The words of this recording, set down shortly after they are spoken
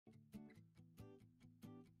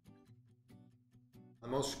The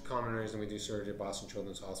most common reason we do surgery at Boston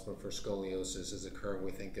Children's Hospital for scoliosis is a curve we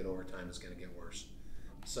think that over time is going to get worse.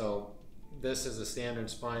 So this is a standard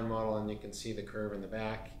spine model, and you can see the curve in the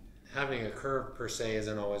back. Having a curve per se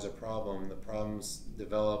isn't always a problem. The problems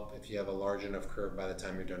develop if you have a large enough curve by the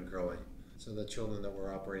time you're done growing. So the children that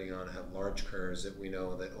we're operating on have large curves that we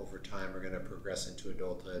know that over time are going to progress into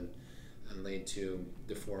adulthood and lead to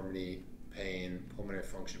deformity, pain, pulmonary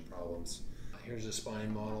function problems. Here's a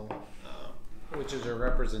spine model, which is a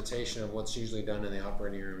representation of what's usually done in the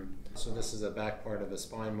operating room. So this is a back part of a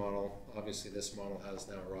spine model. Obviously this model has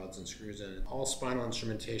now rods and screws in it. All spinal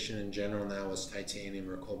instrumentation in general now is titanium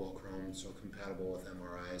or cobalt chrome, so compatible with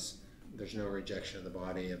MRIs. There's no rejection of the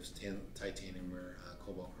body of titanium or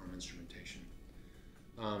cobalt chrome instrumentation.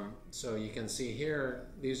 So you can see here,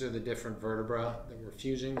 these are the different vertebrae that we're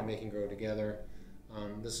fusing and making grow together.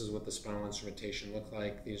 This is what the spinal instrumentation look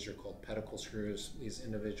like. These are called pedicle screws, these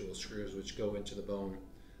individual screws which go into the bone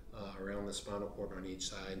around the spinal cord on each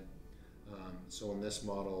side. So in this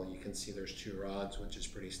model you can see there's 2 rods, which is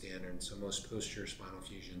pretty standard. So most posterior spinal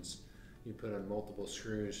fusions, you put in multiple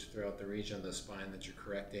screws throughout the region of the spine that you're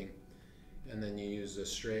correcting, and then you use a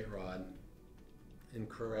straight rod and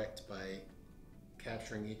correct by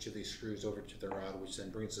capturing each of these screws over to the rod, which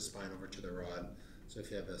then brings the spine over to the rod. So if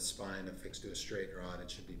you have a spine affixed to a straight rod, it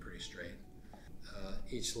should be pretty straight.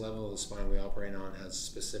 Each level of the spine we operate on has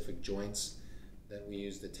specific joints that we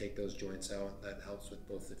use to take those joints out. That helps with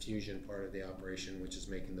both the fusion part of the operation, which is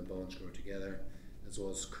making the bones grow together, as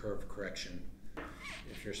well as curve correction.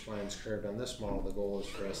 If your spine's curved on this model, the goal is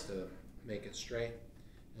for us to make it straight.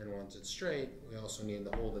 And once it's straight, we also need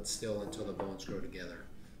to hold it still until the bones grow together.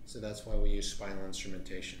 So that's why we use spinal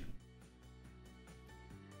instrumentation.